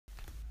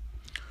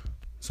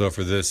So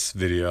for this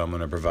video, I'm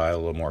going to provide a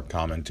little more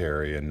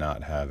commentary and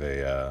not have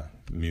a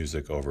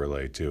music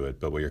overlay to it.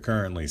 But what you're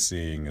currently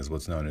seeing is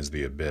what's known as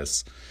the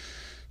abyss.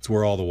 It's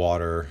where all the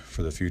water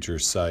for the future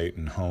site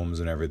and homes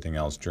and everything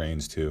else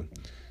drains to.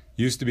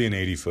 Used to be an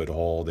 80-foot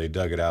hole. They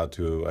dug it out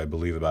to, I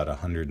believe, about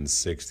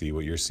 160.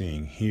 What you're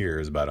seeing here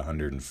is about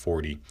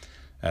 140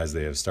 as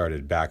they have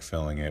started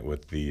backfilling it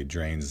with the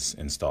drains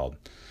installed.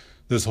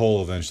 This hole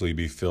will eventually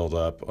be filled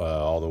up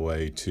all the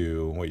way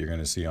to what you're going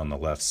to see on the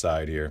left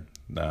side here.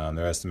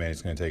 They're estimating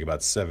it's going to take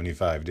about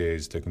 75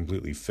 days to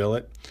completely fill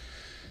it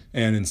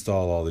and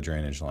install all the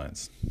drainage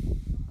lines.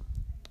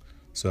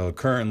 So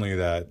currently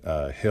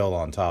that hill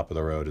on top of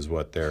the road is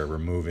what they're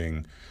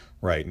removing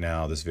right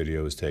now. This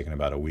video was taken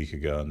about a week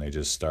ago, and they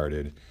just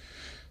started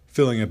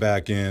filling it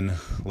back in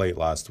late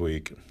last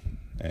week,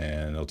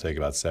 and it'll take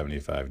about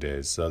 75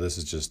 days. So this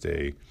is just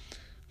a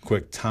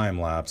quick time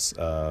lapse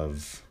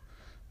of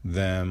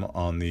them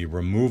on the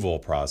removal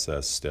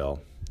process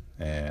still.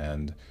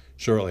 And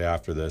shortly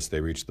after this,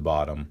 they reached the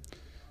bottom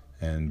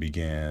and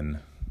began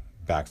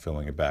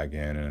backfilling it back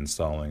in and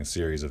installing a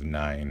series of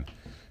 9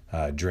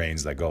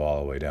 drains that go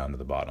all the way down to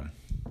the bottom.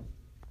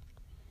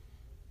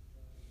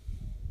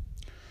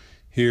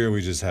 Here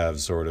we just have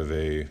sort of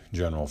a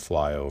general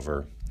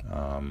flyover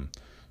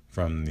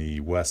from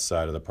the west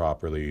side of the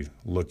property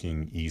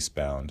looking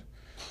eastbound,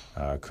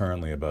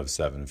 currently above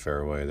 7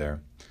 fairway there.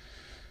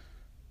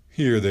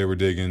 Here they were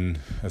digging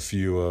a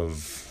few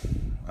of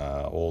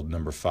old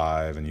number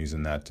 5 and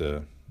using that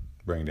to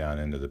bring down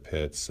into the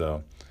pit.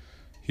 So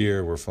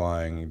here we're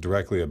flying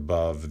directly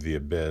above the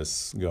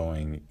abyss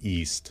going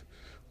east.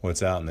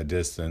 What's out in the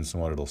distance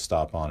and what it'll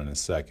stop on in a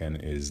second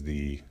is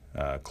the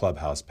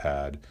clubhouse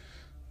pad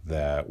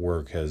that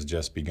work has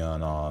just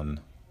begun on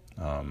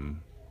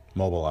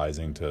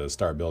mobilizing to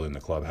start building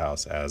the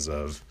clubhouse as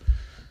of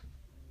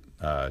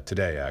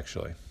today,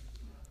 actually,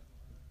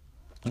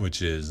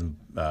 which is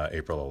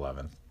April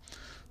 11th.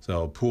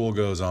 So pool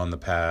goes on the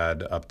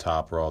pad up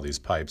top where all these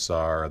pipes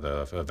are,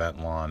 the event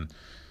lawn.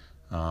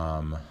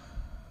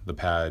 The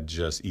pad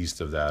just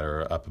east of that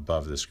or up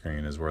above the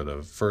screen is where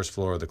the first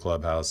floor of the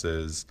clubhouse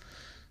is.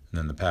 And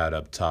then the pad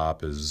up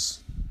top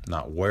is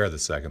not where the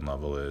second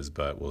level is,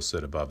 but will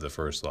sit above the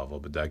first level.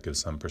 But that gives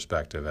some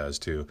perspective as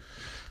to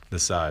the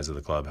size of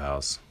the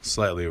clubhouse.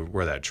 Slightly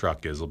where that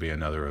truck is will be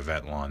another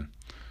event lawn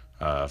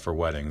for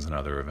weddings and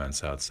other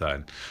events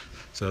outside.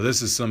 So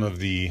this is some of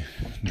the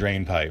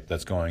drain pipe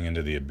that's going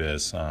into the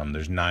abyss.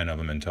 There's 9 of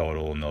them in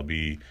total, and they'll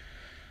be,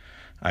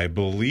 I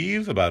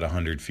believe, about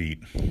 100 feet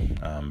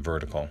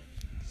vertical.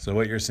 So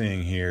what you're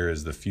seeing here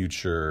is the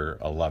future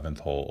 11th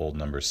hole, old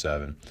number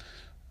 7.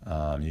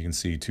 You can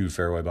see 2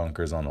 fairway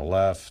bunkers on the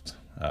left,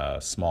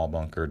 a small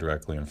bunker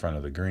directly in front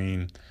of the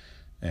green,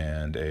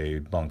 and a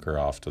bunker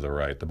off to the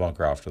right. The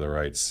bunker off to the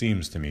right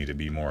seems to me to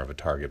be more of a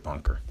target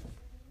bunker.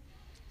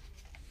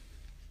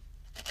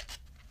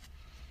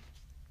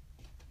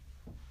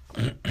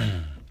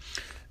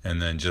 And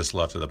then just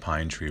left of the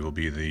pine tree will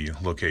be the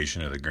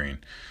location of the green.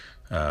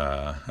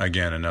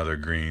 Again, another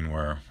green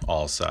where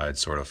all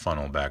sides sort of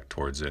funnel back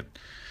towards it.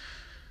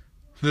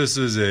 This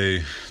is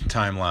a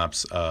time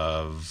lapse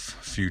of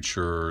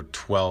future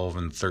 12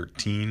 and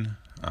 13.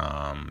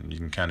 You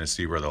can kind of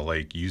see where the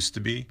lake used to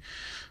be.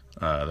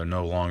 There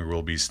no longer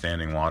will be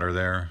standing water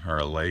there or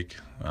a lake.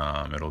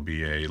 It'll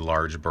be a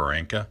large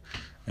barranca.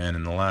 And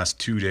in the last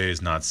 2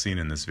 days, not seen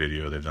in this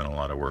video, they've done a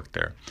lot of work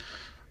there.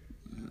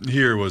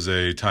 Here was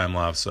a time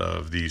lapse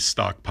of the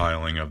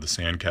stockpiling of the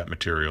sandcat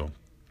material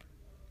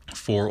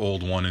for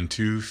old 1 and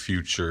 2,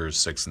 future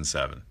 6 and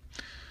 7.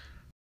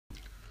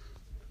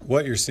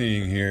 What you're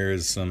seeing here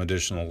is some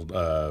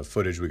additional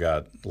footage we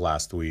got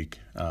last week.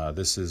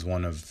 This is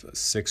one of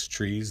 6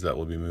 trees that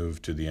will be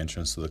moved to the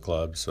entrance to the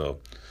club. So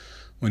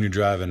when you're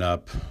driving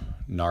up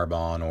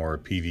Narbonne or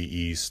PV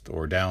East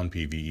or down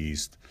PV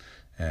East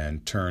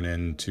and turn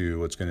into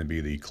what's going to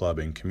be the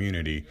clubbing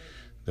community,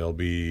 there'll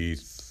be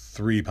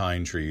 3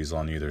 pine trees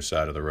on either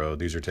side of the road.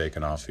 These are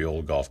taken off the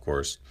old golf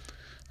course.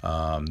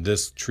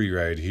 This tree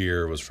right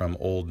here was from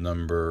old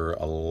number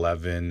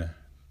 11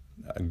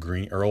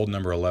 green or old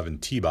number 11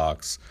 tee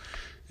box,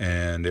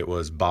 and it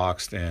was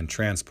boxed and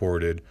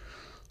transported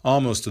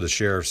almost to the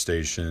sheriff's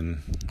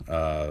station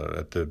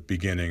at the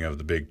beginning of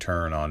the big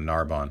turn on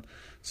Narbonne.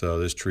 So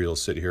this tree will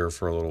sit here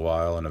for a little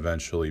while and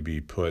eventually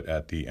be put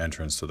at the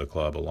entrance to the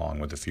club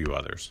along with a few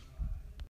others.